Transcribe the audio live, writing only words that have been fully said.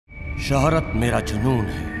शोहरत मेरा जुनून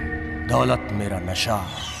है, दौलत मेरा नशा,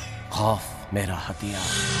 खौफ मेरा हथियार।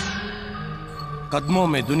 कदमों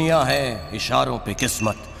में दुनिया है, इशारों पे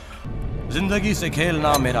किस्मत। जिंदगी से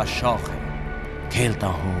खेलना मेरा शौक है, खेलता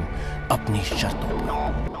हूँ अपनी शर्तों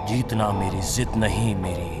पर। जीतना मेरी जिद नहीं,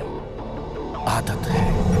 मेरी आदत है।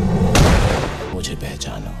 मुझे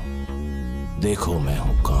पहचानो, देखो मैं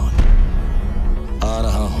हूँ कौन। आ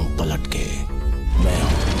रहा हूँ पलट के, मैं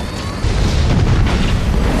हूँ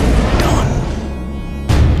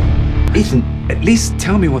Ethan, at least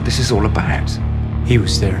tell me what this is all about. He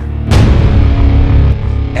was there.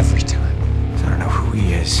 Every time. I don't know who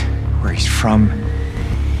he is, where he's from,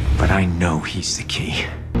 but I know he's the key.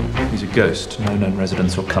 He's a ghost, no known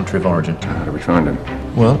residence or country of origin. How do we find him?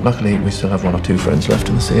 Well, luckily we still have one or two friends left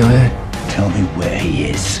in the CIA. Tell me where he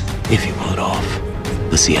is. If you pull it off,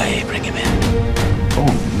 the CIA bring him in.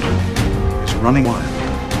 Bond is running wild.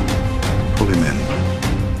 Pull him in,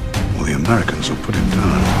 or the Americans will put him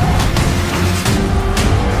down.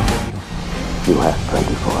 You have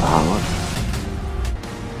 24 hours.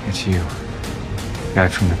 It's you. Guy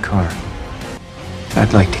from the car.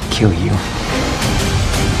 I'd like to kill you.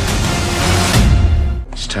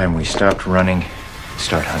 It's time we stopped running,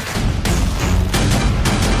 start hunting.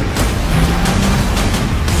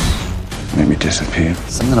 Made me disappear.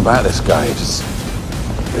 Something about this guy just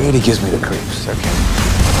really gives me the creeps. Okay.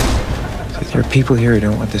 So there are people here who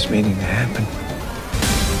don't want this meeting to happen.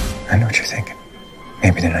 I know what you're thinking.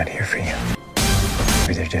 Maybe they're not here for you.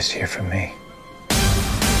 Maybe they're just here for me.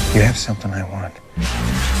 You have something I want.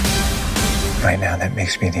 Right now, that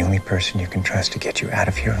makes me the only person you can trust to get you out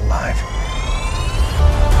of here alive.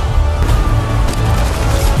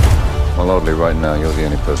 Well, oddly, right now, you're the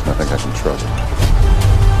only person I think I can trust.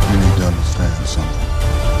 You need to understand something.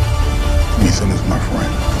 Ethan is my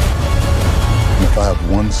friend. And if I have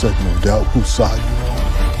 1 second of doubt whose side you're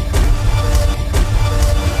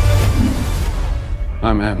on...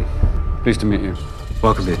 I'm Em. Pleased to meet you.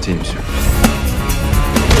 Welcome to the team, sir.